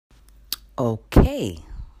Okay,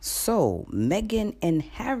 so Meghan and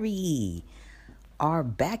Harry are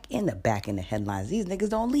back in the headlines. These niggas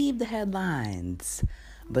don't leave the headlines.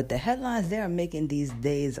 But the headlines they are making these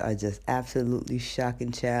days are just absolutely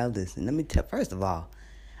shocking, child. Listen, let me tell first of all,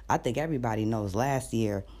 I think everybody knows last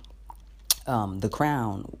year The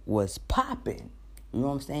Crown was popping. You know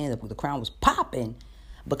what I'm saying? The Crown was popping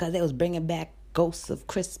because they was bringing back ghosts of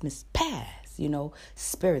Christmas past.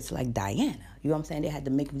 Spirits like Diana. You know what I'm saying? They had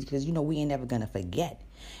to make because we ain't never gonna forget.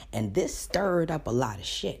 And this stirred up a lot of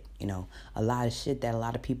shit. A lot of shit that a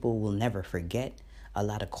lot of people will never forget. A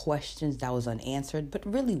lot of questions that was unanswered, but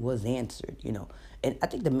really was answered. And I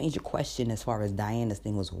think the major question as far as Diana's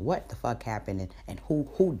thing was what the fuck happened and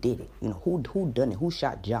who did it? Who done it? Who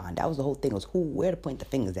shot John? That was the whole thing, was where to point the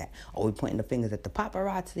fingers at. Are we pointing the fingers at the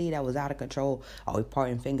paparazzi that was out of control? Are we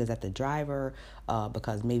pointing fingers at the driver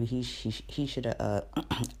because maybe he should have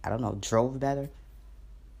I don't know, drove better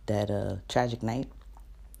that tragic night?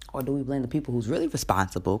 Or do we blame the people who's really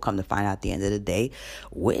responsible, come to find out at the end of the day,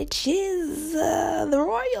 which is the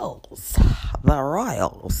royals. The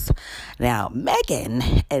royals. Now,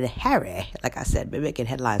 Meghan and Harry, like I said, been making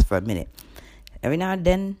headlines for a minute. Every now and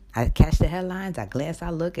then, I catch the headlines, I glance, I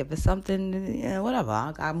look. If it's something, whatever,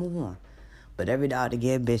 I'll move on. But every now and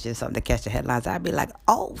again, bitch, it's something to catch the headlines. I'd be like,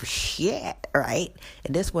 oh, shit, right?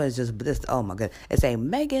 And this one is just this, oh, my God. It's a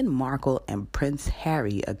Meghan Markle and Prince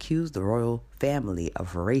Harry accused the royal family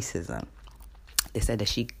of racism. They said that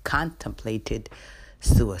she contemplated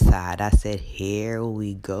suicide. I said, here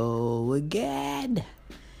we go again.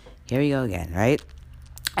 Here we go again, right?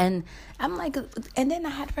 And I'm like, and then I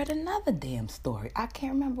had read another damn story. I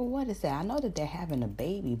can't remember what it said. I know that they're having a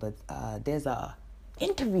baby, but there's a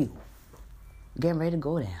interview getting ready to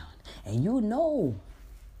go down. And you know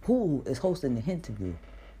who is hosting the interview.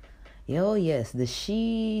 Yes, the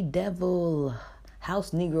she-devil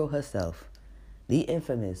house Negro herself. The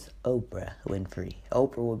infamous Oprah Winfrey.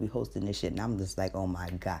 Oprah will be hosting this shit. And I'm just like, oh my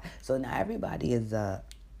God. So now everybody is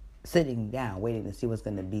sitting down waiting to see what's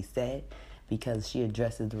going to be said. Because she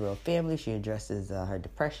addresses the royal family. She addresses her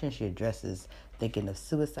depression. She addresses thinking of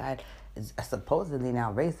suicide. Supposedly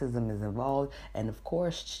now racism is involved. And of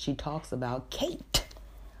course, she talks about Kate.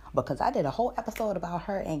 Because I did a whole episode about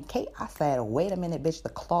her and Kate. I said, wait a minute, bitch. The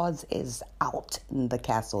clause is out in the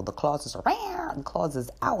castle. The clause is around. The clause is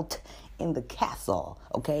out in the castle.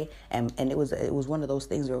 Okay? And it was one of those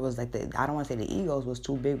things where it was like, I don't want to say the egos was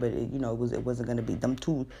too big, but it wasn't going to be, them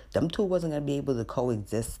two wasn't going to be able to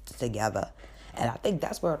coexist together. And I think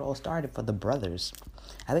that's where it all started for the brothers.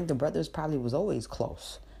 I think the brothers probably was always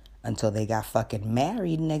close. Until they got fucking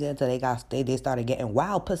married, nigga. Until they started getting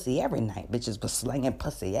wild pussy every night. Bitches was slinging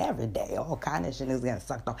pussy every day. All kind of shit is getting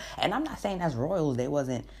sucked off. And I'm not saying that's royals. They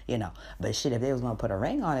wasn't, But shit, if they was going to put a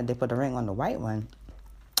ring on it, they put a ring on the white one.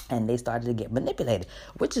 And they started to get manipulated.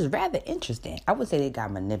 Which is rather interesting. I would say they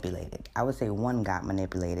got manipulated. I would say one got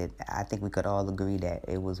manipulated. I think we could all agree that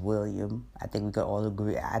it was William. I think we could all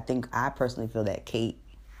agree. I personally feel that Kate,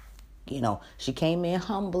 she came in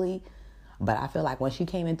humbly. But I feel like when she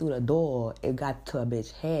came in through the door, it got to a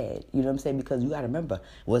bitch head. You know what I'm saying? Because you got to remember,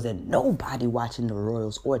 wasn't nobody watching the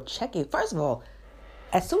royals or checking. First of all,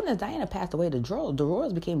 as soon as Diana passed away, the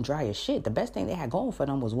royals became dry as shit. The best thing they had going for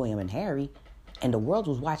them was William and Harry. And the world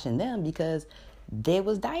was watching them because they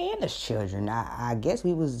was Diana's children. I guess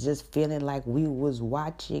we was just feeling like we was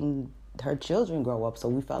watching her children grow up. So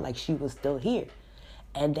we felt like she was still here.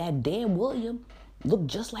 And that damn William looked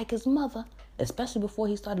just like his mother. Especially before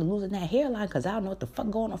he started losing that hairline, because I don't know what the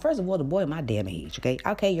fuck going on. First of all, the boy my damn age, okay?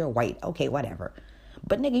 Okay, you're white. Okay, whatever.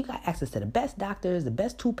 But nigga, you got access to the best doctors, the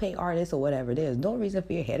best toupee artists, or whatever. There's no reason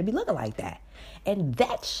for your hair to be looking like that. And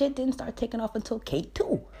that shit didn't start taking off until Kate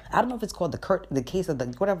too. I don't know if it's called the case of the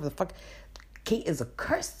whatever the fuck. Kate is a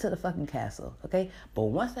curse to the fucking castle, okay? But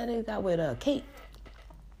once that they got with Kate,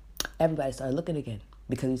 everybody started looking again.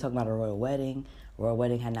 Because he's talking about a royal wedding. Royal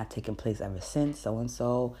wedding had not taken place ever since,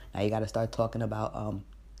 so-and-so. Now you got to start talking about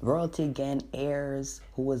royalty again, heirs,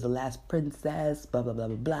 who was the last princess, blah, blah, blah,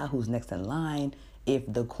 blah, blah, who's next in line. If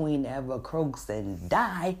the queen ever croaks and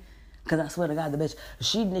die, because I swear to God, the bitch,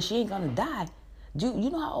 she ain't going to die. You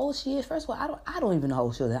know how old she is? First of all, I don't even know how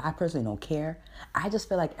old she is. I personally don't care. I just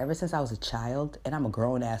feel like ever since I was a child, and I'm a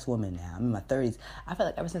grown-ass woman now. I'm in my 30s. I feel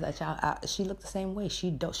like ever since I was a child, she looked the same way.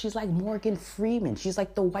 She's like Morgan Freeman. She's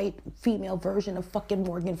like the white female version of fucking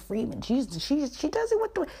Morgan Freeman. She does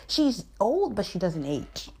it with she's old, but she doesn't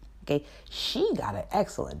age. Okay? She got an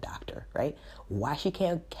excellent doctor, right? Why she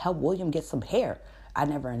can't help William get some hair, I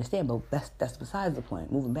never understand, but that's besides the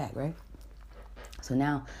point. Moving back, right? So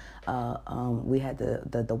now we had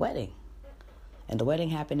the wedding. And the wedding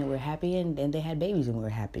happened and we were happy, and then they had babies and we were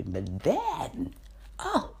happy. But then,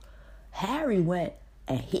 Harry went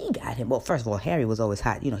and he got him. Well, first of all, Harry was always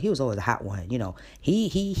hot. He was always a hot one.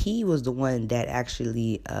 He was the one that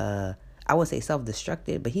actually, I wouldn't say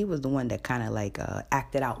self-destructed, but he was the one that kind of like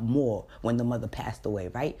acted out more when the mother passed away,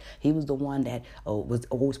 right? He was the one that was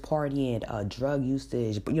always partying, drug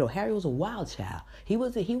usage. But Harry was a wild child. He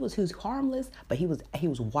was harmless, but he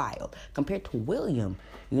was wild compared to William.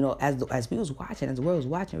 As we was watching, as the world was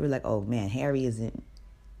watching, we were like, oh man,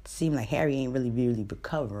 seemed like Harry ain't really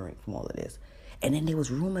recovering from all of this. And then there was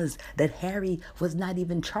rumors that Harry was not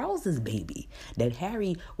even Charles's baby. That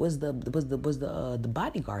Harry was the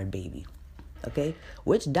bodyguard baby. Okay?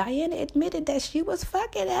 Which Diana admitted that she was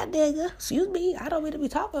fucking that nigga. Excuse me. I don't really be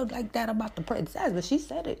talking like that about the princess, but she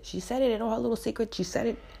said it. She said it in all her little secret. She said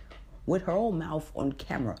it with her own mouth on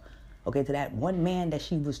camera. Okay, to that one man that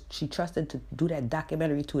she trusted to do that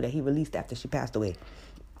documentary to, that he released after she passed away.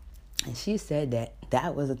 And she said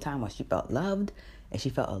that was a time when she felt loved and she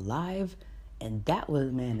felt alive. And that was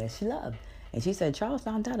the man that she loved. And she said Charles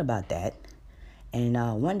found out about that. And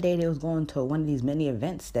one day they was going to one of these many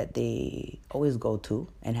events that they always go to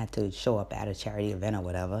and had to show up at a charity event or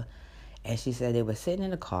whatever. And she said they were sitting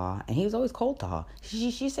in the car and he was always cold to her.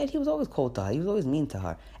 She said he was always cold to her. He was always mean to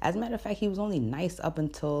her. As a matter of fact, he was only nice up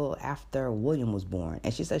until after William was born.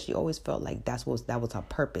 And she said she always felt like that was her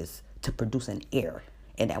purpose, to produce an heir.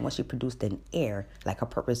 And that when she produced an heir, like her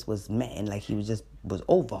purpose was met, and like he was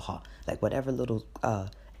over her. Like whatever little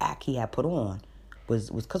act he had put on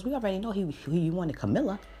was because we already know he wanted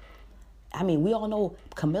Camilla. I mean, we all know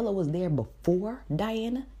Camilla was there before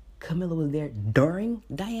Diana. Camilla was there during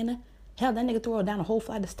Diana. Hell, that nigga threw her down a whole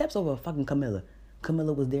flight of steps over fucking Camilla.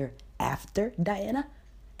 Camilla was there after Diana.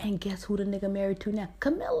 And guess who the nigga married to now?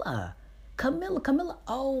 Camilla. Camilla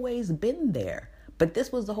always been there. But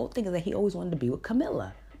this was the whole thing, is that he always wanted to be with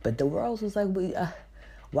Camilla. But the world was like,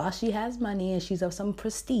 while she has money and she's of some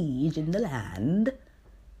prestige in the land,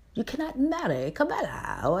 you cannot marry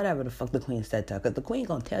Camilla, or whatever the fuck the queen said to her. Because the queen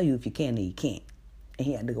gonna tell you if you can or you can't. And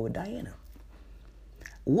he had to go with Diana.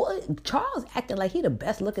 What? Charles acting like he the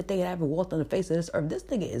best looking thing that ever walked on the face of this earth. This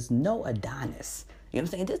nigga is no Adonis. You know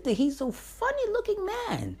what I'm saying? He's so funny looking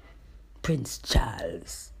man. Prince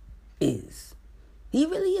Charles is. He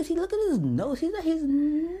really is. He look at his nose. He's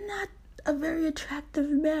not a very attractive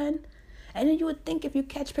man. And then you would think if you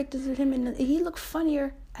catch pictures of him, he looked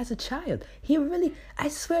funnier as a child. I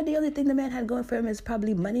swear the only thing the man had going for him is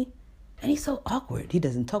probably money. And he's so awkward. He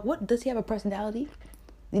doesn't talk. What, does he have a personality?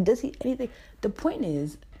 Does he anything? The point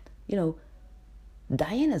is,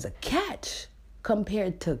 Diana's a catch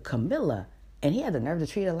compared to Camilla. And he had the nerve to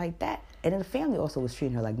treat her like that. And then the family also was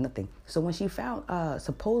treating her like nothing. So when she found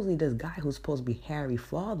supposedly this guy who's supposed to be Harry's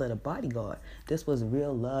father, the bodyguard, this was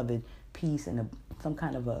real love and peace and some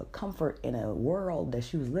kind of a comfort in a world that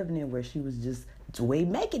she was living in, where she was just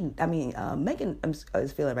Megan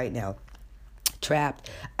is feeling right now.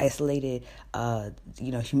 Trapped, isolated,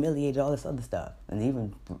 humiliated, all this other stuff. And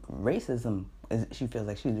even racism, she feels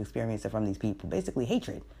like she's experiencing from these people. Basically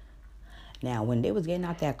hatred. Now, when they was getting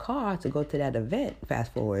out that car to go to that event,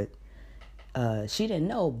 fast forward, she didn't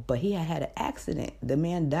know, but he had an accident. The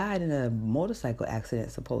man died in a motorcycle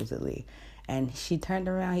accident, supposedly. And he turned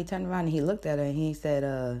around and he looked at her and he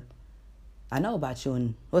said, I know about you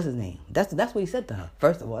and, what's his name? That's what he said to her.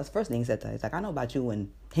 First of all, that's the first thing he said to her. He's like, I know about you and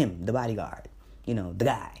him, the bodyguard, the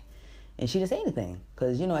guy. And she didn't say anything.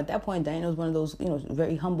 Because, at that point, Diana was one of those,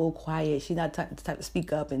 very humble, quiet. She's not the type to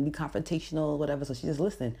speak up and be confrontational or whatever. So she just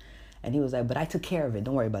listened. And he was like, but I took care of it.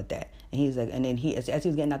 Don't worry about that. And he's like, and then as he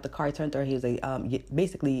was getting out the car, he turned to her. He was like,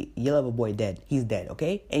 basically, your lover boy dead. He's dead,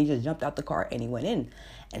 okay? And he just jumped out the car and he went in.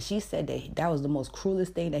 And she said that was the most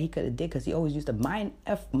cruelest thing that he could have did, because he always used to mind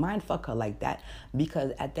fuck her like that.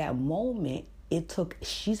 Because at that moment,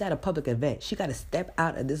 she's at a public event. She got to step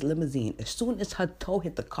out of this limousine. As soon as her toe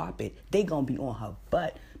hit the carpet, they going to be on her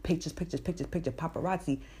butt. Pictures,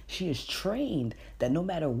 paparazzi. She is trained that no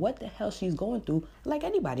matter what the hell she's going through, like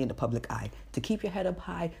anybody in the public eye, to keep your head up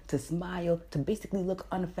high, to smile, to basically look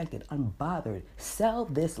unaffected, unbothered, sell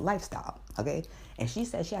this lifestyle, okay? And she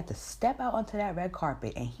said she had to step out onto that red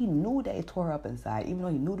carpet, and he knew that it tore her up inside, even though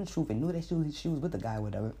he knew the truth and knew that she was with the guy or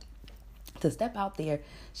whatever. To step out there,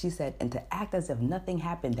 she said, and to act as if nothing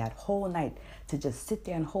happened that whole night, to just sit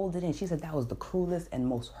there and hold it in. She said that was the cruelest and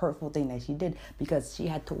most hurtful thing that she did, because she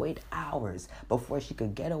had to wait hours before she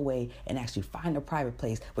could get away and actually find a private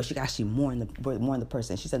place where she could actually mourn the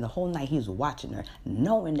person. She said the whole night he was watching her,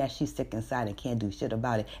 knowing that she's sick inside and can't do shit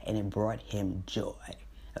about it, and it brought him joy,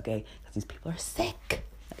 okay? Because these people are sick,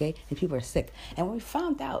 okay? These people are sick. And when we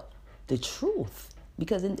found out the truth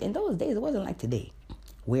Because in those days, it wasn't like today,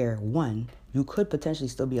 where one, you could potentially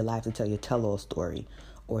still be alive to tell your tell-all story,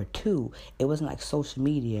 or two, it wasn't like social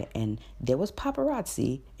media, and there was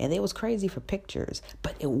paparazzi, and they was crazy for pictures,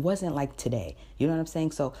 but it wasn't like today. You know what I'm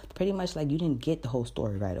saying? So pretty much like you didn't get the whole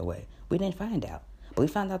story right away. We didn't find out, but we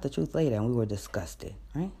found out the truth later, and we were disgusted,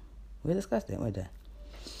 right? We were disgusted. We're done.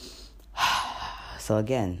 So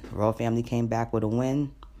again, royal family came back with a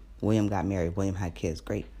win. William got married. William had kids.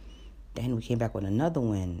 Great. Then we came back with another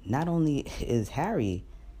win. Not only is Harry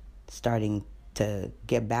starting to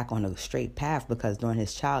get back on a straight path, because during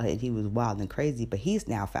his childhood he was wild and crazy, but he's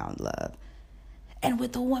now found love. And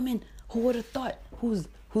with a woman, who would have thought, who's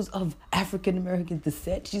of African American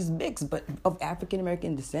descent. She's mixed, but of African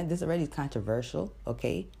American descent. This already is controversial,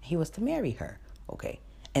 okay? He was to marry her, okay?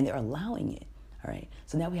 And they're allowing it. All right,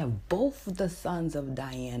 so now we have both the sons of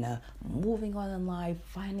Diana moving on in life,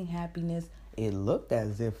 finding happiness. It looked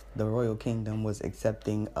as if the royal kingdom was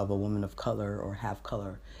accepting of a woman of color or half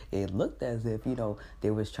color. It looked as if, they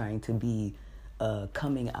was trying to be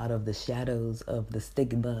coming out of the shadows of the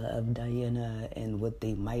stigma of Diana and what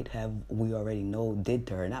they might have, we already know, did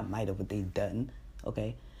to her. Not might have, what they've done,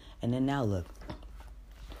 okay? And then now look,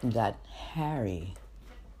 you got Harry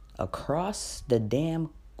across the damn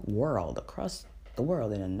world, across the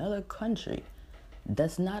world, in another country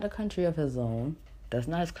that's not a country of his own, that's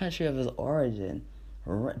not his country of his origin,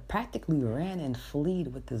 practically ran and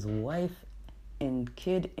fled with his wife and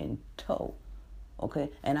kid in tow, okay?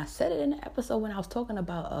 And I said it in the episode when I was talking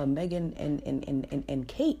about Meghan and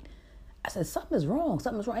Kate. I said, something's wrong.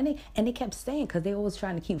 And they kept saying, because they always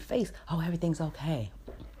trying to keep face, oh, everything's okay.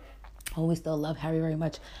 Oh, we still love Harry very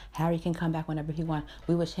much. Harry can come back whenever he wants.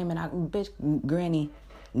 We wish him and our bitch, Granny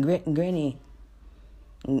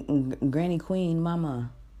Queen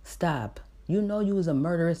Mama, stop. You know you was a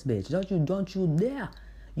murderous bitch. Don't you dare.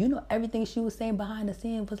 You know everything she was saying behind the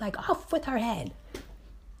scenes was like off with her head.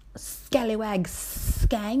 Scallywag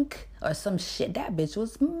skank or some shit. That bitch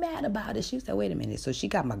was mad about it. She said, wait a minute. So she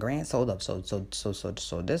got my hold up.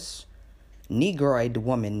 So this Negroid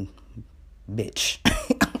woman bitch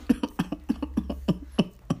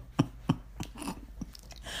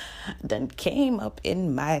done came up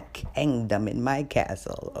in my kingdom, in my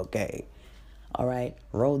castle, okay? All right?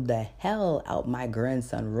 Rode the hell out my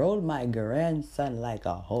grandson. Rode my grandson like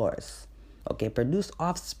a horse. Okay? Produced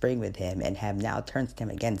offspring with him and have now turned him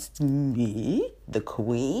against me, the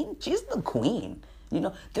queen. She's the queen.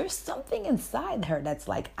 There's something inside her that's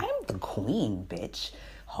like, I'm the queen, bitch.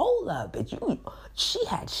 Hold up, bitch. She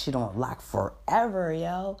had shit on lock forever,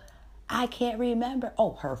 yo. I can't remember.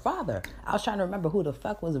 Oh, her father. I was trying to remember who the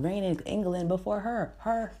fuck was reigning in England before her.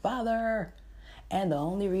 Her father. And the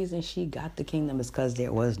only reason she got the kingdom is because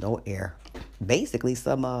there was no heir. Basically,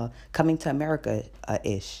 some coming to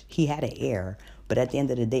America-ish. He had an heir. But at the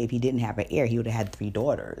end of the day, if he didn't have an heir, he would have had 3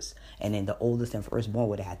 daughters. And then the oldest and firstborn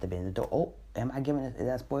would have had to be the Oh, am I giving it? Is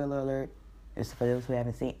that spoiler alert? It's for those who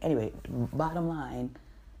haven't seen. Anyway, bottom line,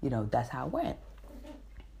 that's how it went.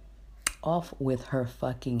 Off with her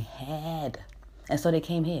fucking head. And so they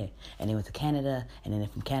came here, and they went to Canada, and then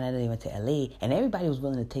from Canada they went to LA, and everybody was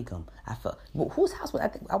willing to take them. I felt, whose house was?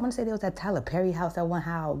 I want to say there was that Tyler Perry house at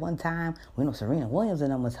one time. Serena Williams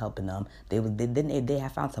and them was helping them. They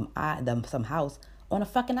had found some house on a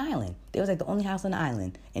fucking island. They was like the only house on the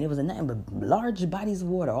island, and it was nothing but large bodies of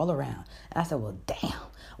water all around. And I said, well, damn.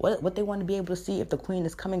 What they want to be able to see if the queen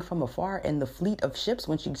is coming from afar in the fleet of ships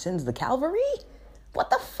when she sends the cavalry? What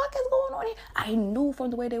the fuck is going on here? I knew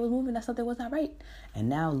from the way they was moving that something was not right. And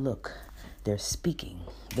now look, they're speaking.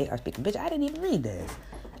 They are speaking. Bitch, I didn't even read this.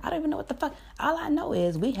 I don't even know what the fuck. All I know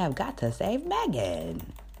is we have got to save Meghan.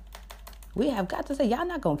 We have got to say, y'all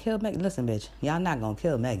not going to kill Meghan. Listen, bitch, y'all not going to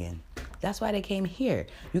kill Meghan. That's why they came here.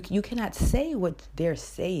 You cannot say what they're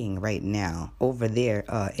saying right now over there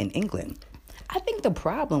in England. I think the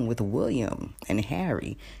problem with William and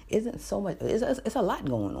Harry isn't so much, it's a lot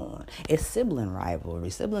going on. It's sibling rivalry.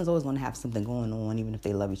 Siblings always going to have something going on, even if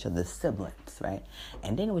they love each other, siblings, right?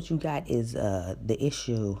 And then what you got is the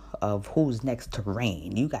issue of who's next to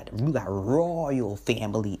reign. You got royal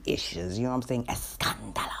family issues, you know what I'm saying?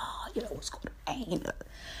 Escandalo, what's going to reign.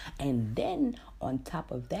 And then on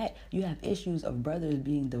top of that, you have issues of brothers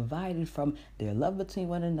being divided from their love between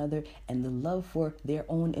one another and the love for their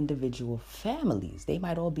own individual families. They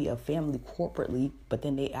might all be a family corporately, but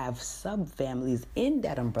then they have sub-families in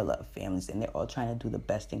that umbrella of families, and they're all trying to do the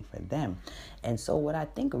best thing for them. And so what I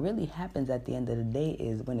think really happens at the end of the day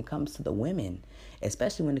is when it comes to the women,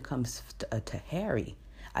 especially when it comes to Harry,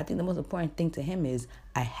 I think the most important thing to him is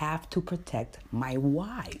I have to protect my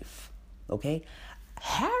wife, okay?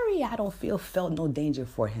 Harry, I don't felt no danger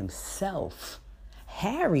for himself.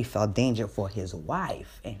 Harry felt danger for his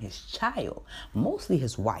wife and his child, mostly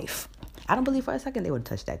his wife. I don't believe for a second they would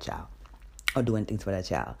touch that child or do anything for that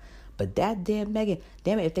child. But that damn Meghan,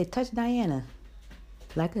 damn it, if they touch Diana,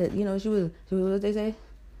 like she was what they say,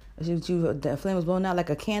 the flame was blown out like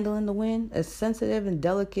a candle in the wind, as sensitive and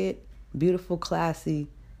delicate, beautiful, classy,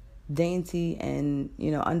 dainty, and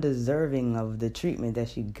undeserving of the treatment that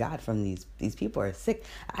she got from these people are sick.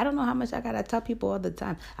 I don't know how much I gotta tell people all the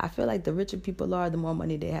time. I feel like the richer people are, the more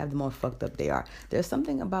money they have, the more fucked up they are. There's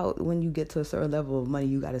something about when you get to a certain level of money,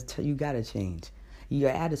 you gotta change your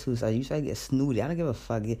attitude. So you try to get snooty. I don't give a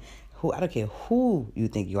fuck. I don't care who you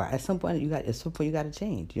think you are. At some point you got to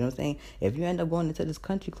change. You know what I'm saying? If you end up going into this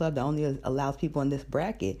country club that only allows people in this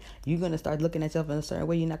bracket, you're gonna start looking at yourself in a certain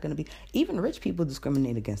way. You're not gonna be. Even rich people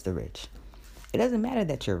discriminate against the rich. It doesn't matter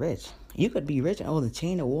that you're rich. You could be rich and own a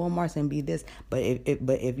chain of Walmarts and be this, but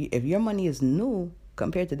if your money is new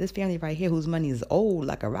compared to this family right here whose money is old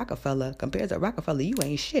like a Rockefeller, compared to Rockefeller, you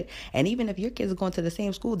ain't shit. And even if your kids are going to the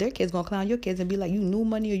same school, their kids gonna clown your kids and be like, you new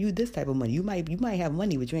money or you this type of money. You might have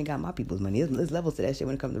money, but you ain't got my people's money. There's levels to that shit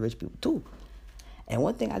when it comes to rich people too. And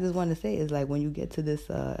one thing I just want to say is, like, when you get to this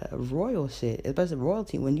royal shit, especially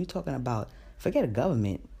royalty, when you talking about, forget a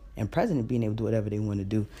government and president being able to do whatever they want to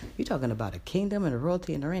do, you're talking about a kingdom and a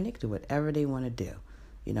royalty and a reign. They can do whatever they want to do.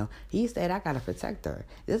 He said, I gotta protect her.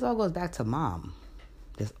 This all goes back to mom.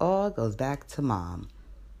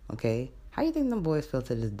 Okay? How you think them boys feel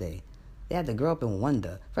to this day? They had to grow up in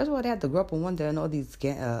wonder. First of all, they had to grow up in wonder and all these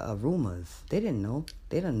rumors. They didn't know.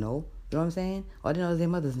 You know what I'm saying? All they know is their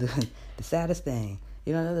mother's doing the saddest thing.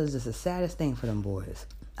 That was just the saddest thing for them boys.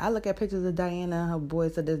 I look at pictures of Diana and her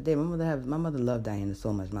boys to this day. My mother loved Diana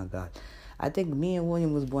so much, my God. I think me and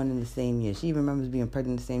William was born in the same year. She remembers being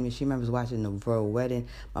pregnant the same year. She remembers watching the royal wedding.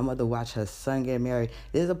 My mother watched her son get married.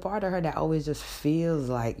 There's a part of her that always just feels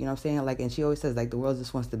like, you know what I'm saying? Like, and she always says, like, the world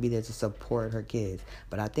just wants to be there to support her kids.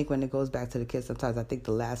 But I think when it goes back to the kids, sometimes I think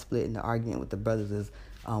the last split in the argument with the brothers is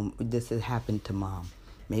this has happened to mom.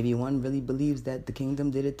 Maybe one really believes that the kingdom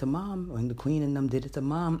did it to mom, and the queen and them did it to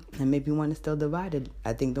mom, and maybe one is still divided.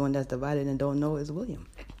 I think the one that's divided and don't know is William.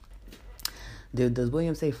 Does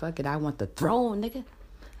William say, fuck it, I want the throne, nigga?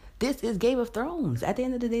 This is Game of Thrones. At the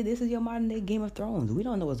end of the day, this is your modern day Game of Thrones. We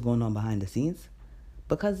don't know what's going on behind the scenes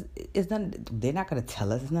because they're not going to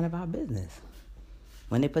tell us. It's none of our business.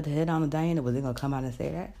 When they put the head on Diana, was they going to come out and say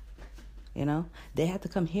that? They had to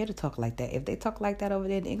come here to talk like that. If they talk like that over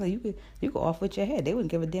there in England, you could off with your head. They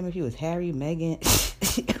wouldn't give a damn if you was Harry, Meghan.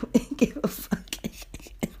 They wouldn't give a fuck.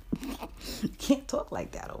 You can't talk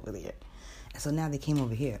like that over there. And so now they came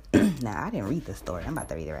over here. Now, I didn't read this story. I'm about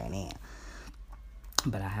to read it right now.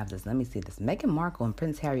 But I have this. Let me see this. Meghan Markle and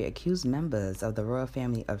Prince Harry accused members of the royal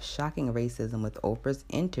family of shocking racism with Oprah's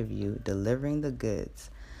interview, Delivering the Goods,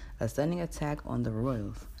 a stunning attack on the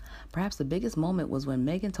royals. Perhaps the biggest moment was when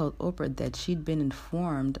Meghan told Oprah that she'd been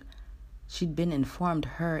informed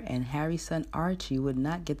her and Harry's son Archie would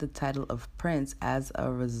not get the title of prince. As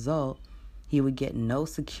a result, he would get no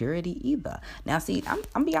security either. Now, see,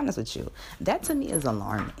 I'm be honest with you. That to me is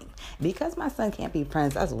alarming. Because my son can't be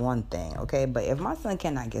prince, that's one thing, okay? But if my son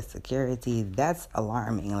cannot get security, that's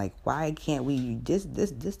alarming. Like, why can't we? This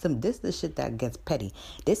the shit that gets petty.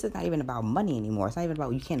 This is not even about money anymore. It's not even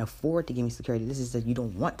about you can't afford to give me security. This is that you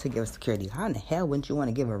don't want to give security. How in the hell wouldn't you want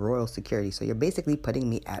to give a royal security? So you're basically putting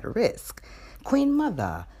me at risk. Queen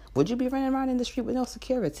Mother, would you be running around in the street with no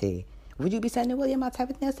security? Would you be sending William out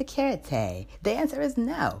with no security? The answer is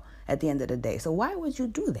no at the end of the day. So why would you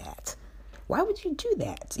do that? Why would you do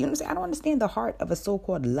that? You know what I'm saying? I don't understand the heart of a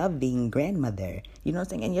so-called loving grandmother. You know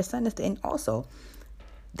what I'm saying? And your son is, and also,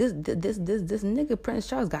 this nigga Prince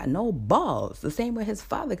Charles got no balls. The same way his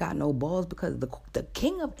father got no balls, because the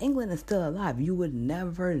King of England is still alive. You would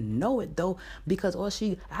never know it though, because I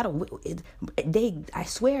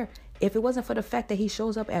swear, if it wasn't for the fact that he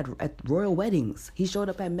shows up at royal weddings, he showed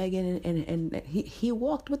up at Meghan and he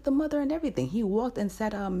walked with the mother and everything. He walked and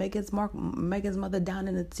sat Meghan's mother down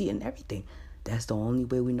in the seat and everything. That's the only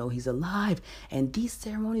way we know he's alive. And these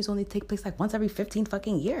ceremonies only take place like once every 15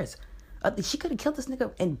 fucking years. She could have killed this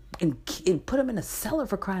nigga and put him in a cellar,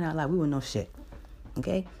 for crying out loud. We wouldn't know shit.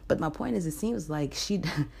 Okay? But my point is, it seems like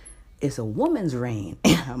it's a woman's reign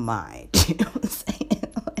in her mind. You know what I'm saying?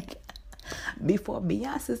 Before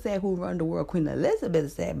Beyonce said who run the world, Queen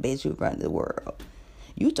Elizabeth said, bitch, who run the world.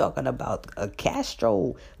 You talking about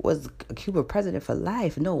Castro was a Cuban president for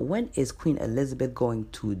life. No, when is Queen Elizabeth going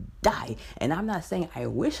to die? And I'm not saying I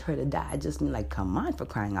wish her to die. I just mean, like, come on, for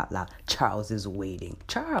crying out loud. Charles is waiting.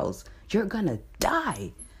 Charles, you're gonna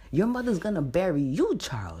die. Your mother's gonna bury you,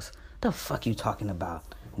 Charles. The fuck you talking about?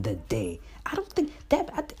 the day. I don't think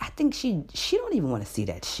that. I think she don't even want to see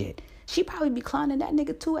that shit. She probably be clowning that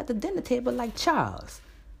nigga too at the dinner table like Charles.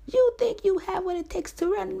 You think you have what it takes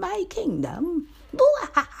to run my kingdom?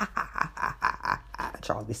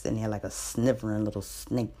 Charles be sitting here like a sniveling little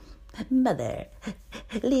snake. Mother,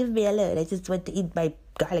 leave me alone. I just want to eat my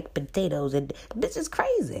garlic potatoes. And this is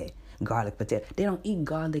crazy. Garlic potato. They don't eat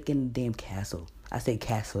garlic in the damn castle. I say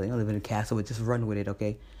castle. They don't live in a castle, but just run with it,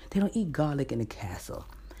 okay? They don't eat garlic in the castle.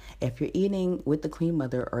 If you're eating with the Queen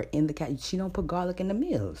Mother or in the castle, she don't put garlic in the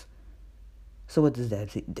meals. So what does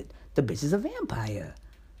that say? The bitch is a vampire.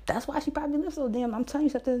 That's why she probably lives so damn. I'm telling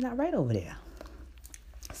you, something's not right over there.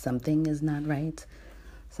 Something is not right.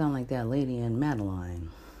 Sound like that lady in Madeline.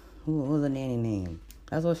 What was her nanny name?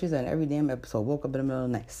 That's what she said every damn episode. Woke up in the middle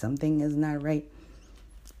of the night. Something is not right.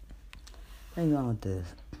 Where you going with this?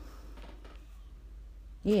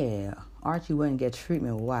 Yeah, Archie wouldn't get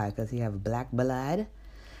treatment. Why? Because he have black blood.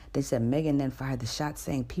 They said Meghan then fired the shot,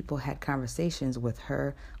 saying people had conversations with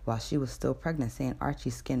her while she was still pregnant, saying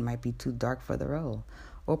Archie's skin might be too dark for the role.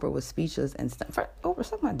 Oprah was speechless and Oprah,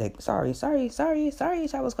 suck my dick. Sorry.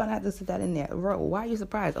 I was gonna have to sit that in there. Why are you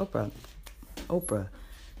surprised, Oprah?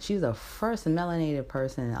 She's the first melanated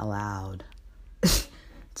person allowed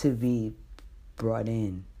to be brought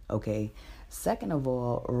in. Okay. Second of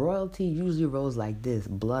all, royalty usually rolls like this: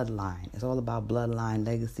 bloodline. It's all about bloodline,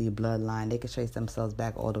 legacy, bloodline. They can trace themselves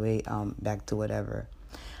back all the way back to whatever.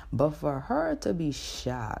 But for her to be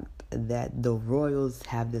shocked that the royals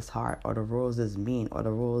have this heart, or the royals is mean, or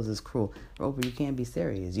the royals is cruel, Oprah, you can't be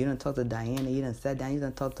serious. You done talk to Diana, you done sat down, you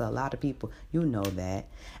done talk to a lot of people. You know that.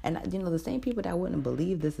 And the same people that wouldn't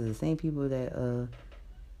believe this is the same people that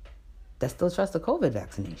still trust the COVID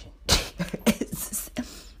vaccination.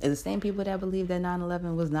 It's the same people that believe that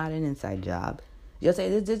 9/11 was not an inside job. You'll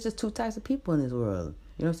say there's just two types of people in this world.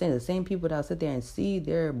 You know what I'm saying? The same people that'll sit there and see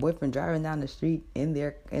their boyfriend driving down the street in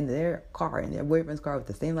their car, in their boyfriend's car with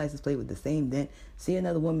the same license plate, with the same dent, see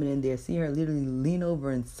another woman in there, see her literally lean over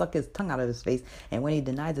and suck his tongue out of his face, and when he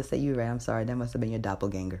denies it, say, "You're right, I'm sorry, that must have been your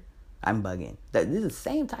doppelganger. I'm bugging." This is the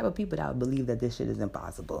same type of people that would believe that this shit is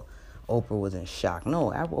impossible. Oprah was in shock. No,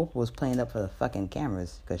 Oprah was playing up for the fucking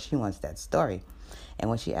cameras because she wants that story. And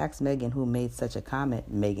when she asked Meghan who made such a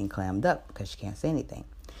comment, Meghan clammed up because she can't say anything.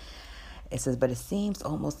 It says, but it seems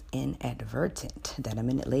almost inadvertent that a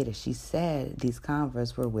minute later she said these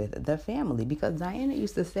converse were with the family, because Diana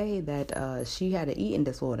used to say that she had an eating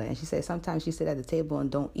disorder, and she said sometimes she sit at the table and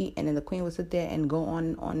don't eat, and then the Queen would sit there and go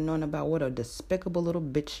on and on about what a despicable little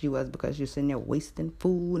bitch she was because she was sitting there wasting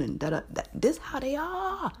food and da-da. This how they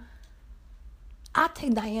are. I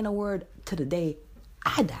take Diana word to the day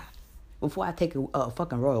I die before I take a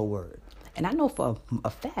fucking royal word. And I know for a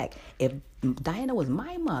fact, if Diana was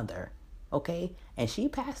my mother, okay, and she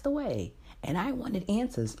passed away, and I wanted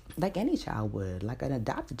answers like any child would, like an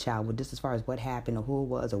adopted child would, just as far as what happened or who it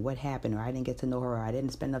was or what happened, or I didn't get to know her, or I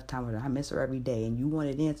didn't spend enough time with her, I miss her every day, and you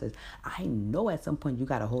wanted answers, I know at some point you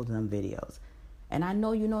got a hold of them videos. And I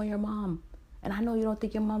know you know your mom. And I know you don't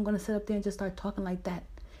think your mom going to sit up there and just start talking like that.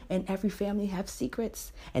 And every family have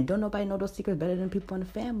secrets. And don't nobody know those secrets better than people in the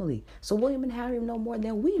family. So William and Harry know more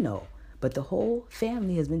than we know. But the whole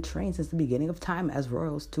family has been trained since the beginning of time as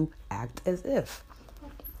royals to act as if.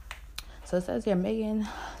 So it says here, Meghan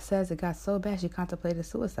says it got so bad she contemplated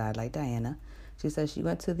suicide like Diana. She says she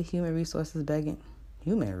went to the human resources begging.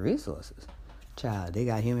 Human resources? Child, they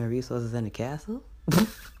got human resources in the castle?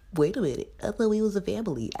 Wait a minute. I thought we was a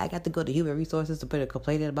family. I got to go to human resources to put a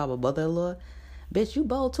complaint in about my mother-in-law? Bitch, you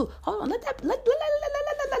bold too. Hold on, let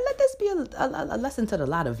this be a lesson to the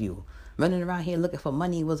lot of you. Running around here looking for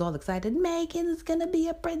money, was all excited. Meghan's gonna be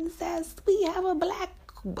a princess. We have a black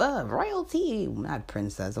royalty. Not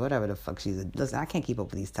princess, or whatever the fuck she's a. Listen, I can't keep up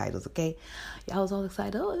with these titles, okay? Y'all was all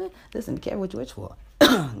excited. Oh, listen, care what you wish for.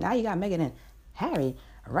 Now you got Meghan and Harry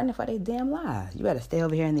running for their damn lives. You better stay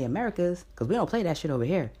over here in the Americas, because we don't play that shit over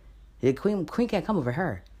here. The queen can't come over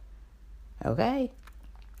her. Okay?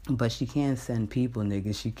 But she can send people,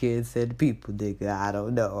 nigga. She can send people, nigga. I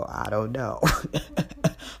don't know.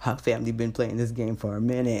 Her family been playing this game for a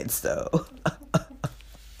minute, so.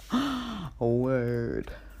 Word.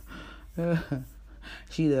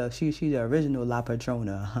 She the original La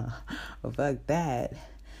Patrona. But fuck that.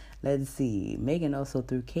 Let's see. Meghan also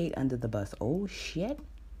threw Kate under the bus. Oh, shit.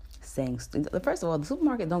 Saying, first of all, the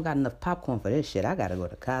supermarket don't got enough popcorn for this shit. I gotta go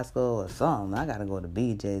to Costco or something. I gotta go to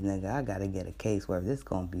BJ's, nigga. I gotta get a case where this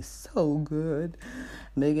gonna be so good.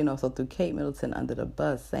 Meghan also threw Kate Middleton under the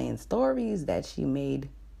bus, saying stories that she made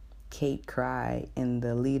Kate cry in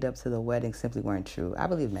the lead up to the wedding simply weren't true. I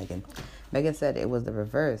believe Meghan. Meghan said it was the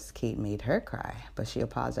reverse. Kate made her cry, but she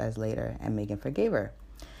apologized later and Meghan forgave her.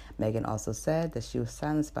 Meghan also said that she was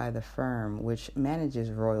silenced by the firm which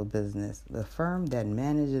manages royal business. The firm that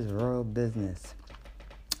manages royal business.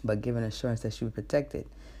 But given assurance that she was protected.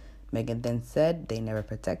 Meghan then said they never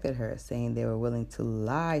protected her, saying they were willing to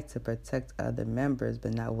lie to protect other members,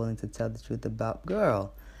 but not willing to tell the truth about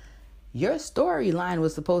girl. Your storyline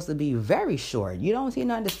was supposed to be very short. You don't seem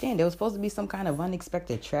to understand. There was supposed to be some kind of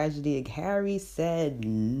unexpected tragedy. Harry said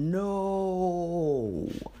no.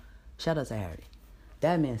 Shout out to Harry.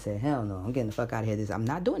 That man said, hell no, I'm getting the fuck out of here. I'm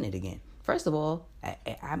not doing it again. First of all,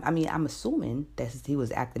 I'm assuming that he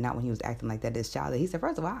was acting out when he was acting like that. This child, he said,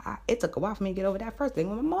 first of all, it took a while for me to get over that first thing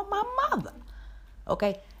with my mother.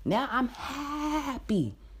 Okay, now I'm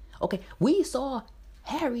happy. Okay, we saw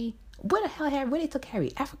Harry. Where the hell Harry? Where they took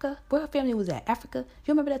Harry? Africa? Where her family was at? Africa?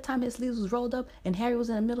 You remember that time his sleeves was rolled up and Harry was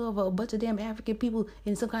in the middle of a bunch of damn African people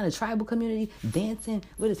in some kind of tribal community dancing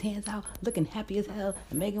with his hands out, looking happy as hell.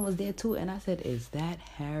 And Meghan was there too. And I said, is that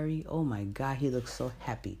Harry? Oh my God, he looks so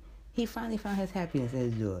happy. He finally found his happiness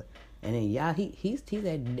and his joy. And then y'all, he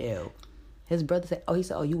said no. His brother said,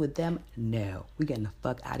 oh, you with them? No. We getting the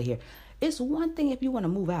fuck out of here. It's one thing if you want to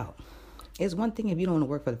move out. It's one thing if you don't want to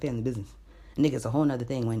work for the family business. Nigga, it's a whole nother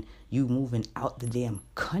thing when you moving out the damn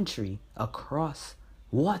country, across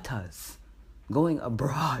waters, going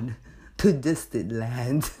abroad to distant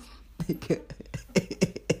lands to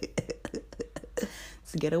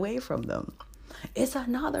get away from them. It's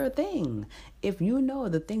another thing. If you know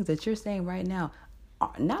the things that you're saying right now,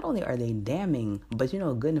 not only are they damning, but you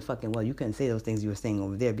know good and fucking well you couldn't say those things you were saying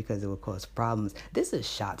over there because it would cause problems. This is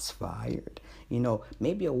shots fired. You know,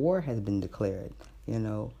 maybe a war has been declared, you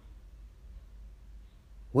know.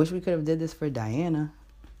 Wish we could have did this for Diana,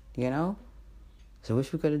 you know? So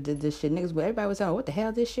wish we could have did this shit. Niggas, everybody was saying, what the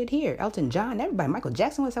hell is this shit here? Elton John, everybody, Michael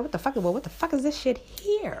Jackson was saying, what the fuck is this shit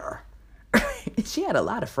here? She had a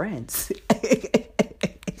lot of friends.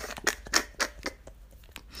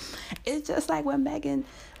 It's just like when Meghan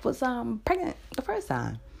was pregnant the first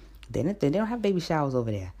time. They don't have baby showers over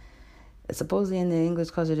there. Supposedly in the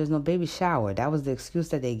English culture, there's no baby shower. That was the excuse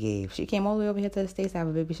that they gave. She came all the way over here to the States to have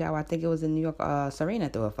a baby shower. I think it was in New York. Serena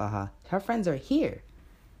threw it for her. Her friends are here.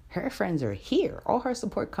 All her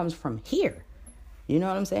support comes from here. You know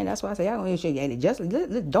what I'm saying? That's why I say,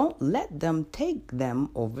 y'all don't let them take them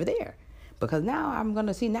over there. Because now I'm going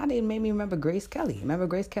to see, now they made me remember Grace Kelly. Remember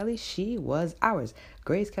Grace Kelly? She was ours.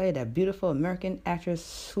 Grace Kelly, that beautiful American actress,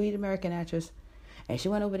 sweet American actress. And she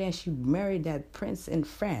went over there and she married that prince in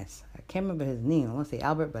France. I can't remember his name. I want to say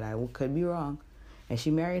Albert, but I could be wrong. And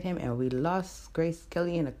she married him, and we lost Grace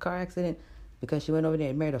Kelly in a car accident because she went over there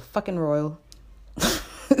and married a fucking royal.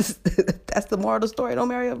 That's the moral of the story. Don't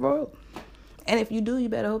marry a royal. And if you do, you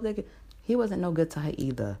better hope that he wasn't no good to her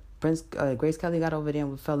either. Grace Kelly got over there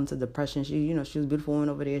and fell into depression. She was a beautiful woman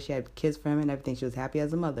over there. She had kids for him and everything. She was happy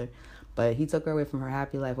as a mother. But he took her away from her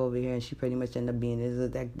happy life over here, and she pretty much ended up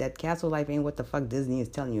being that castle life ain't what the fuck Disney is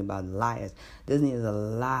telling you about. Liars. Disney is a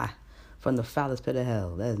lie from the foulest pit of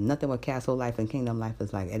hell. There's nothing what castle life and kingdom life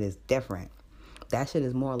is like. It is different. That shit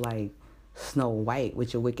is more like Snow White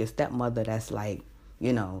with your wicked stepmother. That's like,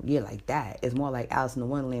 you know, yeah, like that. It's more like Alice in the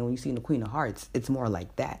Wonderland when you see the Queen of Hearts. It's more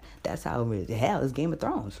like that. That's how it is. Hell, it's Game of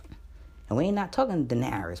Thrones. And we ain't not talking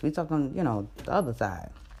Daenerys. We talking, you know, the other side.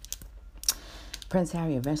 Prince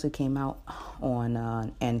Harry eventually came out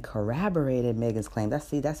on and corroborated Meghan's claim.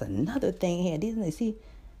 That's another thing here.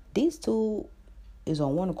 These two is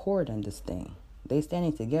on one accord in this thing. They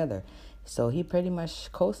standing together. So he pretty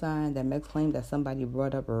much co-signed that Meg's claim that somebody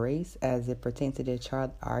brought up race as it pertains to their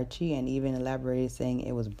child Archie, and even elaborated saying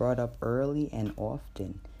it was brought up early and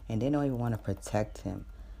often, and they don't even want to protect him.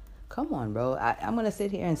 Come on, bro. I'm gonna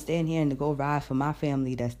sit here and stand here and go ride for my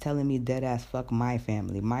family that's telling me dead ass fuck my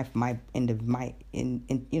family, my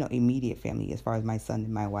immediate family as far as my son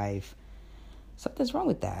and my wife. Something's wrong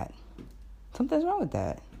with that.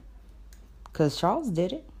 Cause Charles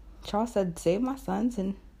did it. Charles said, "Save my sons,"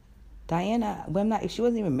 and Diana. Well, she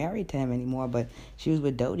wasn't even married to him anymore, but she was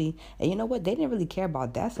with Dodi. And you know what? They didn't really care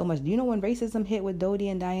about that so much. Do you know when racism hit with Dodi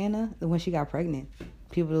and Diana when she got pregnant?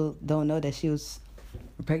 People don't know that she was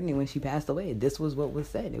pregnant when she passed away. This was what was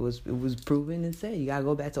said. It was proven and said. You gotta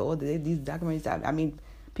go back to all these documents. I mean,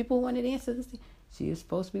 people wanted answers. She is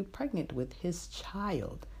supposed to be pregnant with his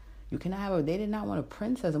child. You cannot have her. They did not want a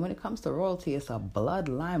princess. And when it comes to royalty, it's a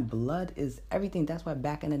bloodline. Blood is everything. That's why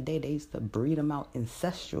back in the day they used to breed them out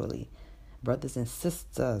incestually, brothers and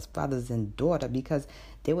sisters, fathers and daughter, because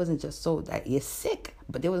there wasn't just so that you're sick,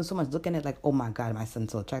 but there wasn't so much looking at like, oh my God, my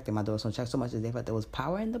son's so attractive, my daughter's so attractive, so much as they thought there was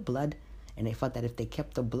power in the blood. and they felt that if they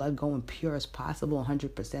kept the blood going pure as possible,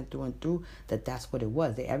 100% through and through, that's what it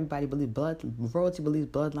was. Everybody believes royalty believes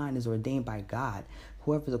bloodline is ordained by God.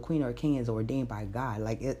 Whoever's a queen or a king is ordained by God.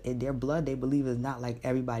 Like their blood, they believe is not like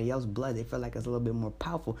everybody else's blood. They feel like it's a little bit more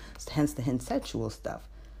powerful. Hence the consensual stuff.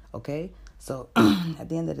 Okay, so at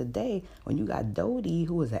the end of the day, when you got Dodi,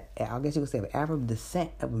 who is I guess you could say of Arab descent,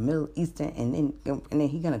 of Middle Eastern, and then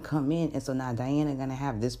he's gonna come in, and so now Diana gonna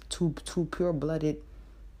have this two pure blooded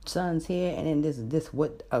sons here, and then this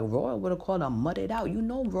what a royal would have called a mudded out.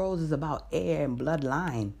 Royals is about air and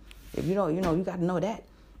bloodline. If you don't, you got to know that.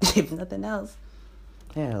 If nothing else.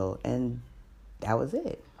 Hell, and that was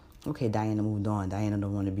it. Okay, Diana moved on. Diana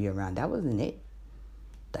don't want to be around. That wasn't it.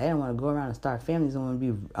 Diana want to go around and start families. Don't want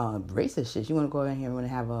to be racist shit. She want to go around here and want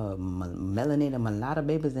to have melanated mulatto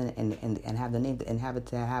babies and have the name and have it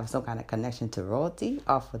to have some kind of connection to royalty.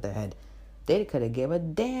 Off with the head. They could have gave a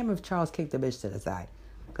damn if Charles kicked the bitch to the side.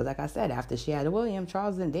 Because like I said, after she had William,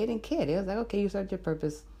 Charles, they didn't care. They was like, okay, you served your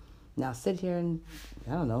purpose. Now sit here and,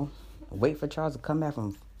 I don't know, wait for Charles to come back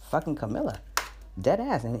from fucking Camilla. Dead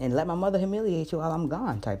ass, and let my mother humiliate you while I'm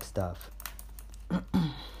gone type stuff.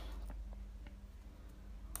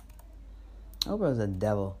 Oprah's a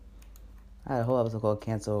devil. I had a whole episode called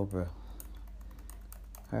Cancel Oprah.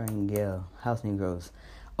 Her and Gail, House Negroes.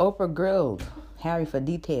 Oprah grilled Harry for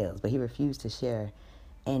details, but he refused to share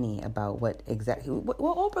any about what exactly.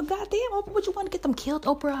 Well, Oprah, goddamn, Oprah, what you want to get them killed?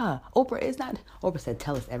 Oprah is not. Oprah said,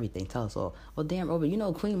 tell us everything, tell us all. Well, damn,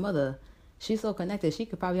 Oprah, Queen Mother, she's so connected, she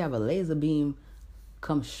could probably have a laser beam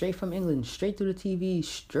come straight from England, straight through the TV,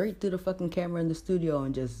 straight through the fucking camera in the studio,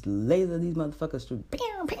 and just laser these motherfuckers through.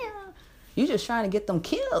 You just trying to get them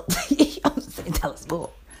killed. You know what I'm saying? Tell us more.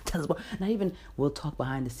 Not even, we'll talk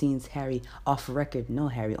behind the scenes, Harry, off record. No,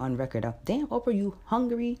 Harry, on record. Damn, Oprah, you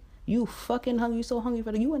hungry? You fucking hungry? You so hungry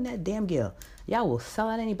for you and that damn girl. Y'all will sell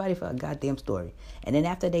out anybody for a goddamn story. And then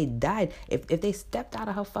after they died, if they stepped out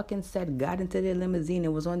of her fucking set, got into their limousine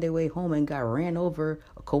and was on their way home and got ran over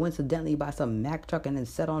coincidentally by some Mack truck and then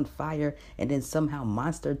set on fire and then somehow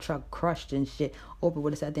monster truck crushed and shit, Oprah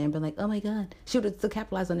would have sat there and been like, oh my God. She would have still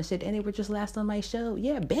capitalized on the shit and they were just last on my show.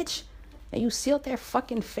 Yeah, bitch. And you sealed their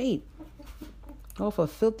fucking fate. All for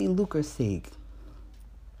filthy lucre's sake.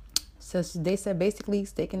 So they said basically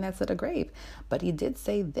staking that to the grave. But he did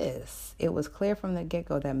say this. It was clear from the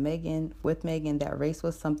get-go that Meghan, that race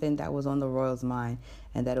was something that was on the royals' mind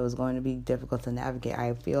and that it was going to be difficult to navigate.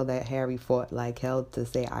 I feel that Harry fought like hell to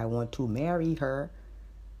say, I want to marry her.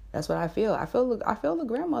 That's what I feel. I feel the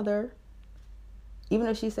grandmother, even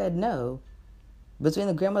if she said no, between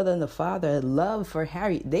the grandmother and the father, love for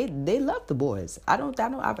Harry, they love the boys. I don't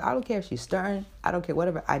care if she's stern. I don't care,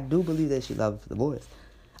 whatever. I do believe that she loves the boys.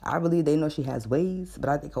 I believe they know she has ways, but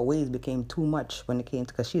I think her ways became too much when it came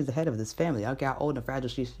to, because she's the head of this family. I don't care how old and fragile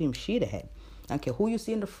she seems, she the head. I don't care who you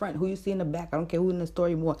see in the front, who you see in the back. I don't care who in the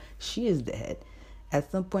story more. She is the head. At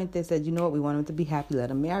some point, they said, you know what, we want him to be happy, let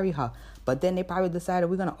him marry her. But then they probably decided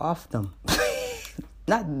we're going to off them.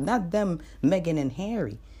 not them, Meghan and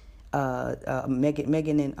Harry.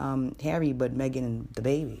 Meghan and Harry, but Meghan and the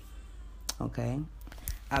baby. Okay?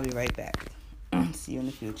 I'll be right back. See you in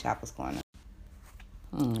a few. Chapel's Corner.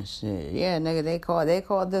 Shit. Yeah, nigga, they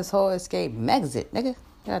call this whole escape Megxit, nigga.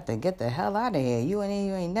 You have to get the hell out of here. You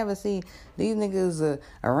ain't never see these niggas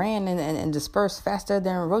ran and dispersed faster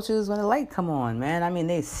than roaches when the light come on, man. I mean,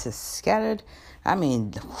 they just scattered. I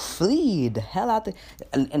mean, flee the hell out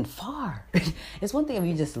and far. It's one thing if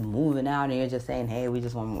you just moving out and you're just saying, hey, we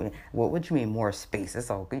just want, what you mean more space? It's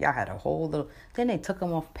okay. Y'all had a whole little, then they took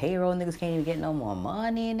them off payroll. Niggas can't even get no more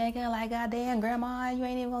money, nigga. Like, goddamn, grandma, you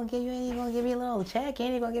ain't even gonna give me a little check. You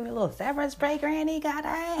ain't even gonna give me a little severance pay, granny.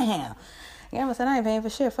 Goddamn. Grandma said, I ain't paying for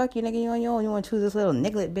shit. Fuck you, nigga. You on your own. You want to choose this little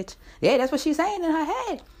niglet, bitch. Yeah, that's what she's saying in her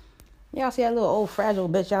head. Y'all see that little old fragile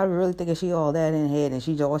bitch? Y'all really thinking she all that in her head,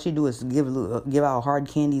 and all she do is give out hard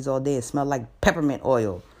candies all day. It smell like peppermint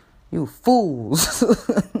oil. You fools.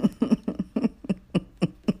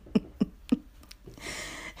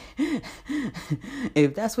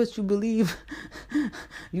 If that's what you believe,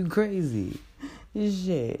 you crazy.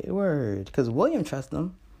 Shit, word. Because William trusts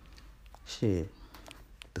them. Shit.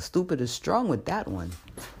 The stupid is strong with that one.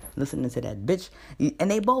 Listening to that bitch.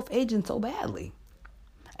 And they both aging so badly.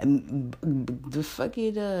 And the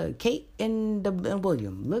fucking Kate and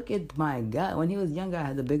William. Look at my God. When he was younger, I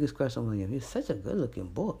had the biggest crush on William. He's such a good-looking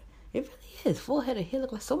boy. It really is. Full head of hair,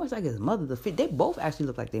 look like so much like his mother. They both actually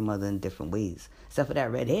look like their mother in different ways, except for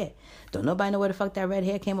that red hair. Don't nobody know where the fuck that red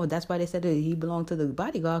hair came from. That's why they said that he belonged to the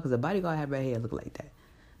bodyguard, because the bodyguard had red hair look like that.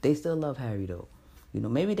 They still love Harry though.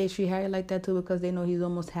 Maybe they treat Harry like that too because they know he's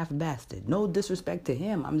almost half bastard. No disrespect to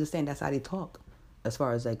him. I'm just saying that's how they talk. as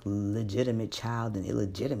far as like legitimate child and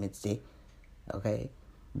illegitimacy. Okay,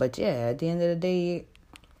 but yeah, at the end of the day,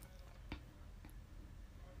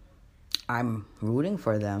 I'm rooting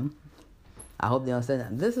for them. I hope they don't say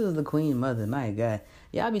that. This is the Queen Mother. My God.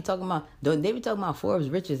 Y'all be talking about, they be talking about Forbes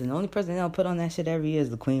riches, and the only person they don't put on that shit every year is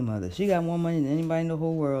the Queen Mother. She got more money than anybody in the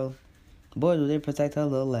whole world. Boy, do they protect her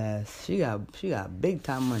little ass. She got big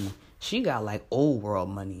time money. She got like old world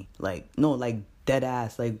money. Like, no, like dead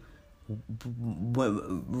ass. Like,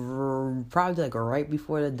 probably like right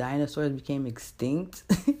before the dinosaurs became extinct.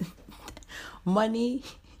 Money.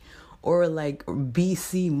 Or like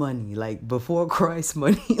BC money. Like before Christ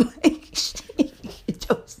money. Like, she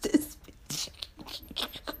chose this bitch.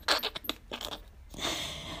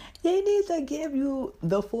 They need to give you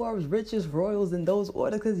the Forbes richest royals in those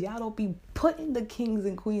orders, because y'all don't be putting the kings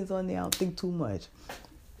and queens on there. I don't think too much.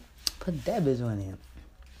 Put that bitch on there.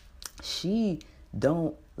 She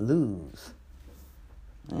don't lose.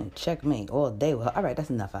 Checkmate all day. Well, all right,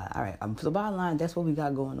 that's enough. All right. So bottom line, that's what we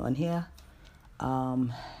got going on here.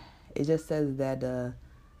 It just says that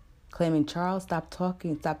claiming Charles stopped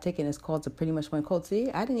taking his calls to pretty much went cold. See,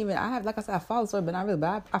 I followed the story, but not really.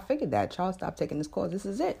 But I figured that Charles stopped taking his calls. This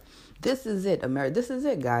is it. This is it, America. This is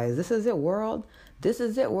it, guys. This is it, world. This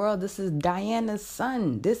is it, world. This is Diana's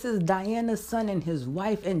son. This is Diana's son and his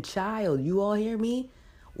wife and child. You all hear me?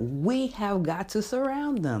 We have got to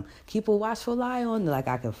surround them. Keep a watchful eye on them. Like,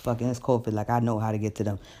 I can fucking, it's COVID. Like, I know how to get to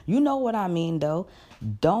them. You know what I mean, though.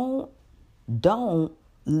 Don't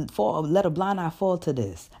let a blind eye fall to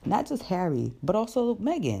this. Not just Harry, but also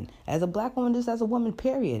Meghan. As a black woman, just as a woman,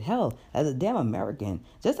 period. Hell, as a damn American.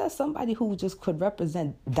 Just as somebody who just could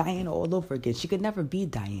represent Diana all over again. She could never be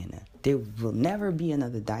Diana. There will never be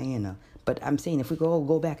another Diana. But I'm saying, if we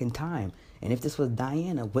go back in time, and if this was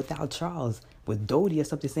Diana without Charles, with Dodie or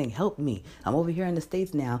something saying, help me, I'm over here in the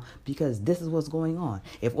States now because this is what's going on.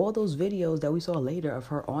 If all those videos that we saw later of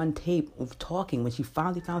her on tape of talking, when she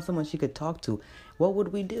finally found someone she could talk to, what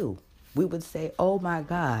would we do? We would say, oh my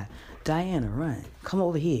God, Diana, run, come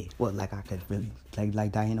over here. Well, like I could really,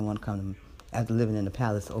 like Diana want to come after living in the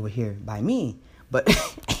palace over here by me. But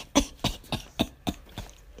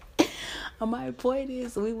my point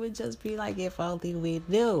is, we would just be like, if only we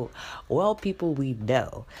knew. Well, people we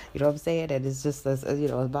know. You know what I'm saying? And it's just, it's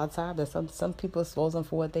about time that some people expose them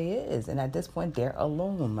for what they is. And at this point, they're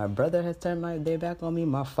alone. My brother has turned their back on me.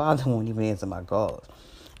 My father won't even answer my calls.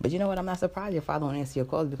 But you know what? I'm not surprised your father won't answer your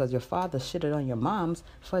calls, because your father shitted on your moms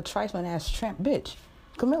for a trifling-ass tramp bitch.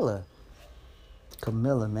 Camilla,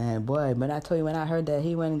 man, boy. But I told you, when I heard that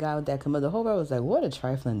he went and got with that Camilla, the whole world was like, what a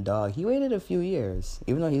trifling dog. He waited a few years,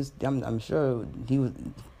 even though I'm sure he was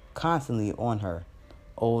constantly on her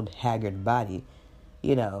old haggard body,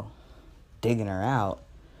 digging her out.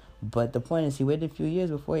 But the point is, he waited a few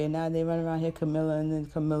years before you. Now they run around here, Camilla, and then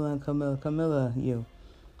Camilla. You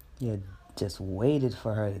just waited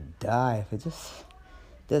for her to die. For just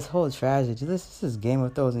this whole tragedy. This is Game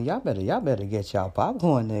of Thrones, and y'all better get y'all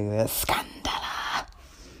popcorn, nigga.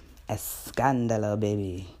 Scandalo,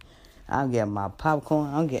 baby. I'm getting my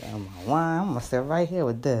popcorn. I'm getting my wine. I'm gonna sit right here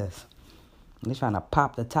with this. They're trying to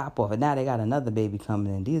pop the top off, and now they got another baby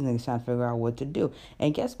coming in. These niggas trying to figure out what to do.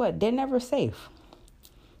 And guess what? They're never safe.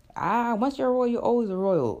 Once you're a royal, you're always a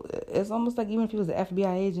royal. It's almost like even if you was an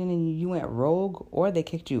FBI agent and you went rogue, or they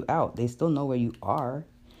kicked you out, they still know where you are.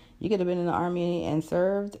 You could have been in the army and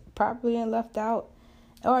served properly and left out,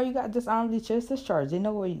 or you got dishonorably discharged. They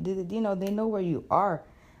know where they know where you are.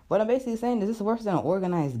 What I'm basically saying is, this is worse than an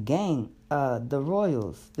organized gang. The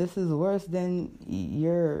royals. This is worse than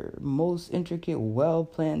your most intricate,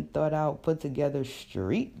 well-planned, thought-out, put-together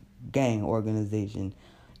street gang organization.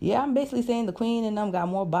 Yeah, I'm basically saying the Queen and them got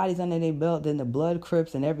more bodies under their belt than the Blood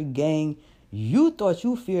Crips and every gang you thought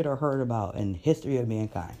you feared or heard about in the history of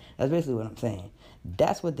mankind. That's basically what I'm saying.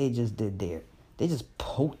 That's what they just did there. They just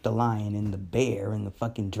poked the lion and the bear and the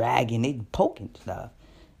fucking dragon. They poking stuff,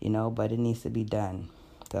 but it needs to be done.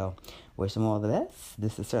 So, wish them all the best.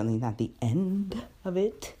 This is certainly not the end of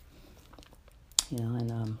it.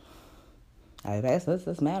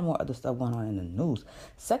 There's mad more other stuff going on in the news.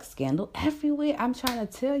 Sex scandal everywhere. I'm trying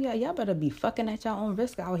to tell y'all better be fucking at your own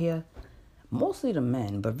risk out here. Mostly the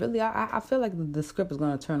men, but really, I feel like the script is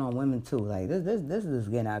going to turn on women too. Like, this is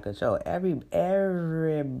getting out of control.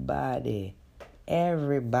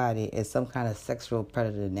 Everybody is some kind of sexual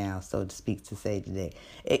predator now, so to speak, to say today.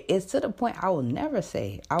 It's to the point I would never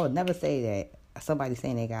say that somebody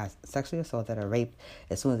saying they got sexually assaulted or raped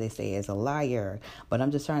as soon as they say it's a liar. But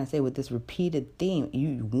I'm just trying to say, with this repeated theme,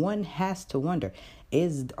 one has to wonder,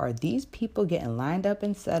 are these people getting lined up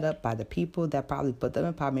and set up by the people that probably put them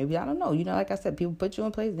in power? Maybe, I don't know. Like I said, people put you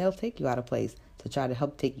in place and they'll take you out of place to try to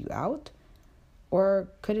help take you out? Or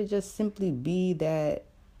could it just simply be that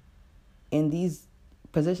in these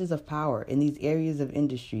positions of power, in these areas of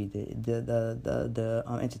industry, the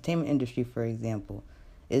entertainment industry, for example,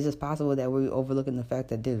 is it possible that we're overlooking the fact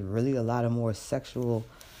that there's really a lot of more sexual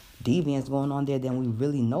deviance going on there than we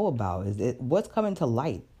really know about? Is it what's coming to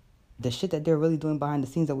light? The shit that they're really doing behind the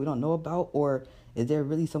scenes that we don't know about? Or is there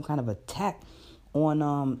really some kind of attack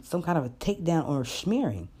on some kind of a takedown or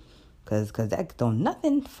smearing? Cause that don't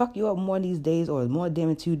nothing fuck you up more these days, or more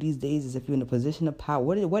damage to you these days, is if you're in a position of power.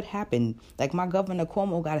 What happened? Like my governor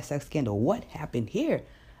Cuomo got a sex scandal. What happened here?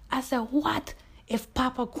 I said, what if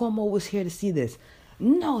Papa Cuomo was here to see this?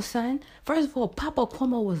 No, son. First of all, Papa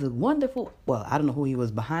Cuomo was a wonderful... Well, I don't know who he was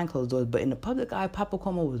behind closed doors, but in the public eye, Papa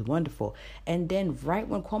Cuomo was wonderful. And then right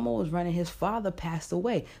when Cuomo was running, his father passed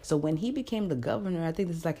away. So when he became the governor, I think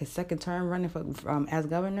this is like his second term running for as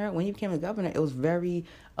governor. When he became the governor, it was very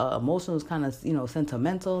emotional. It was kind of,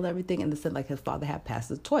 sentimental and everything. And it said like his father had passed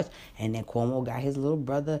the torch. And then Cuomo got his little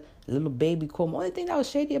brother, little baby Cuomo. Only thing that was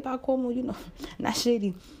shady about Cuomo, not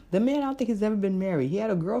shady. The man, I don't think he's ever been married. He had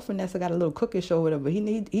a girlfriend that's got a little cooking show or whatever. But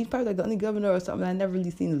he's probably like the only governor or something I never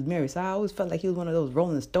really seen was married. So I always felt like he was one of those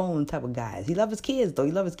Rolling Stone type of guys. He loved his kids, though.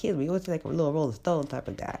 He loved his kids, but he always like a little Rolling Stone type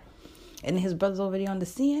of guy. And then his brother's already on the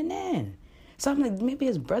CNN. So I'm like, maybe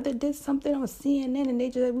his brother did something on CNN and they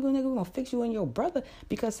just like, we're gonna fix you and your brother.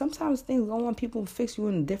 Because sometimes things go on, people fix you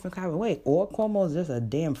in a different kind of way. Or Cuomo's just a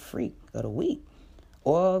damn freak of the week.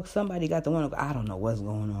 Or somebody got the one, I don't know what's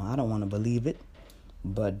going on. I don't want to believe it.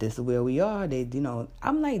 But this is where we are.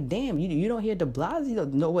 I'm like, damn, you don't hear de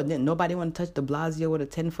Blasio. Nobody want to touch de Blasio with a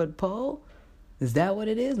 10-foot pole? Is that what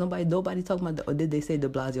it is? Nobody talking about, or did they say de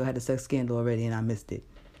Blasio had a sex scandal already and I missed it?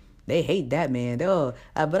 They hate that man.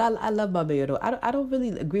 But I love my mayor though. I don't really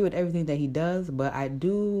agree with everything that he does, but I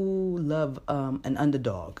do love an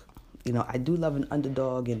underdog. I do love an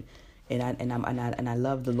underdog, and I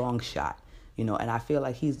love the long shot. And I feel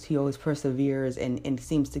like he always perseveres and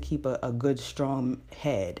seems to keep a good, strong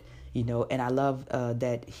head, and I love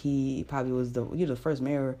that he probably was the first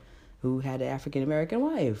mayor who had an African-American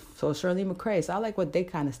wife. So Shirley McCray. So I like what they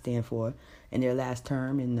kind of stand for in their last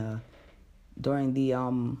term. And during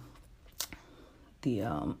the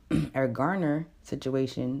Eric Garner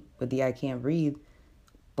situation with the I Can't Breathe,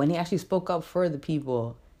 when he actually spoke up for the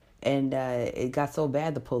people, and it got so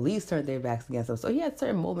bad the police turned their backs against him. So he had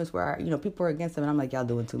certain moments where people were against him, and I'm like, y'all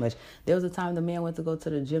doing too much. There was a time the man went to go to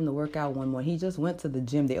the gym to work out one morning. He just went to the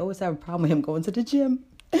gym. They always have a problem with him going to the gym.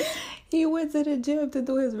 He went to the gym to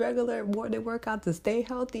do his regular morning workout to stay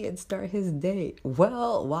healthy and start his day.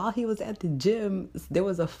 Well, while he was at the gym, there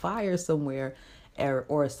was a fire somewhere,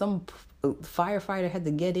 or some firefighter had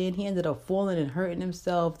to get in. He ended up falling and hurting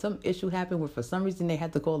himself. Some issue happened where for some reason they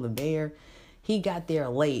had to call the mayor. He got there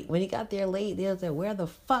late. When he got there late, they was like, where the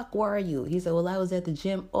fuck were you? He said, well, I was at the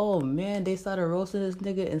gym. Oh, man, they started roasting this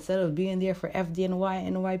nigga. Instead of being there for FDNY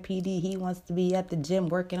and NYPD, he wants to be at the gym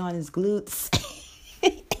working on his glutes.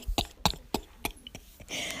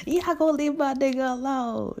 Y'all gonna leave my nigga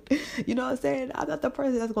alone. You know what I'm saying? I'm not the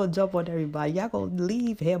person that's gonna jump on everybody. Y'all gonna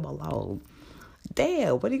leave him alone.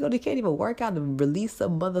 Damn, what are you gonna do? Can't even work out and release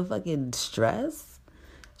some motherfucking stress?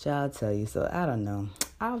 I'll tell you. So I don't know.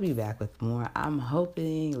 I'll be back with more. I'm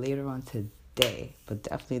hoping later on today, but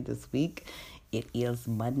definitely this week. It is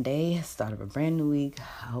Monday, start of a brand new week.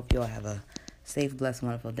 I hope you all have a safe, blessed,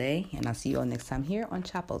 wonderful day, and I'll see you all next time here on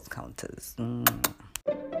Chapo's Counters.